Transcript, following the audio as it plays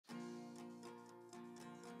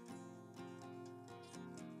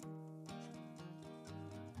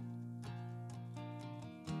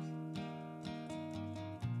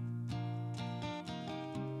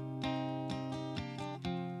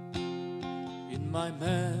my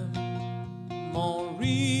memory,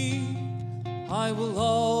 I will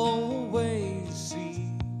always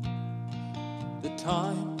see the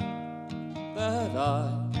time that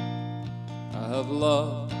I have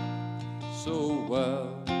loved so well,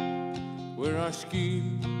 where our ski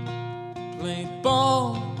played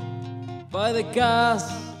ball by the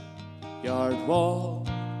gas yard wall,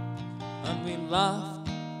 and we laughed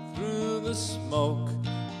through the smoke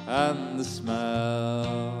and the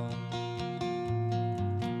smell.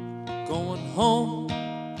 Going home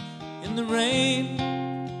in the rain,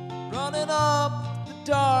 running up the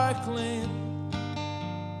dark lane,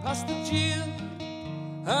 past the jail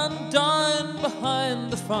and down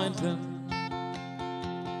behind the fountain.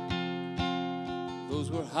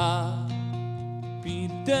 Those were happy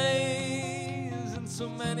days in so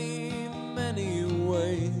many, many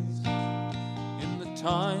ways, in the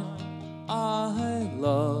time I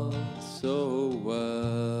loved so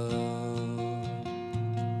well.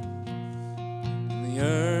 In the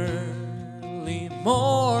early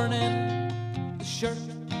morning, the shirt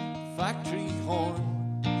factory horn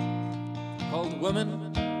called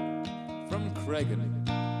women from Cregan,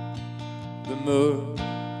 the moor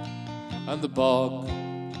and the bog,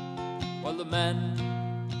 while the men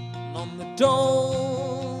on the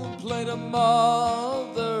dole played a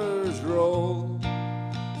mother's role,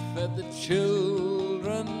 fed the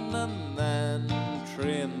children and then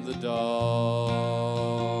trained the dog.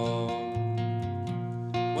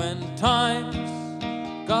 When times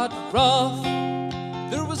got rough,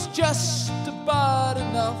 there was just about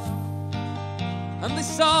enough, and they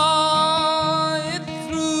saw it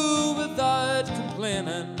through without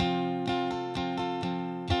complaining.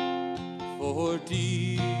 For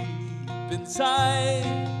deep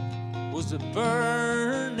inside was a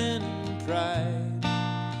burning pride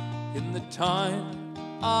in the time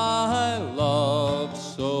I loved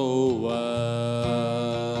so well.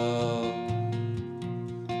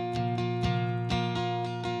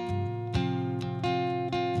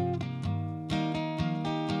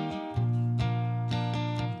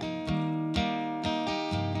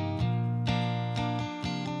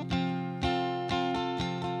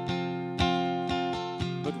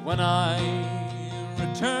 When I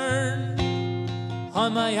return, how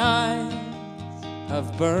my eyes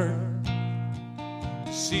have burned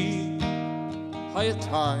to see how a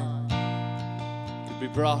town could be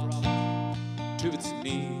brought to its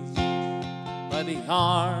knees by the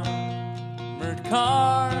armoured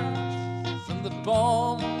cars and the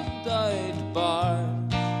bombed-out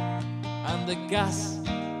bars and the gas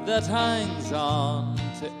that hangs on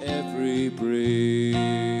to every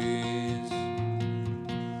breeze.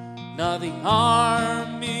 Now the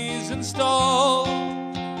army's installed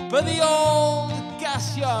by the old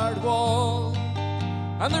gas yard wall,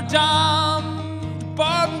 and their damned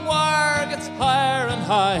barbed wire gets higher and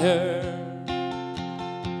higher,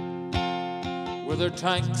 with their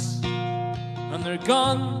tanks and their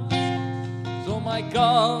guns. Oh my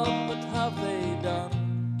God, what have they done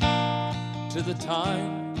to the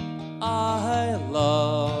time I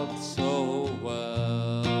loved so well?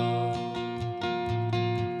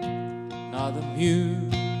 Now the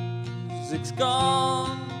music's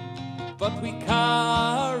gone, but we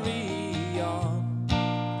carry on,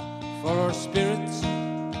 for our spirits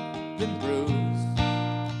been bruised,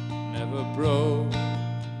 never broken.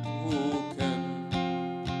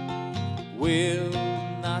 We'll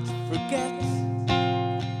not forget,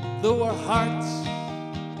 though our hearts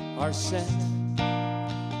are set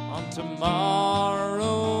on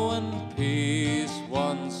tomorrow and peace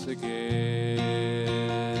once again.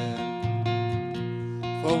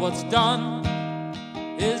 For what's done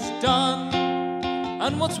is done,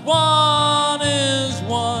 and what's won is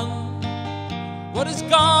won. What is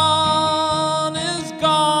gone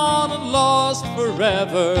and lost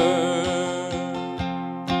forever.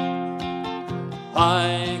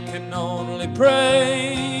 I can only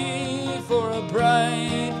pray for a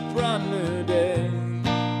bright, brand new day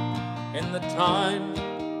in the time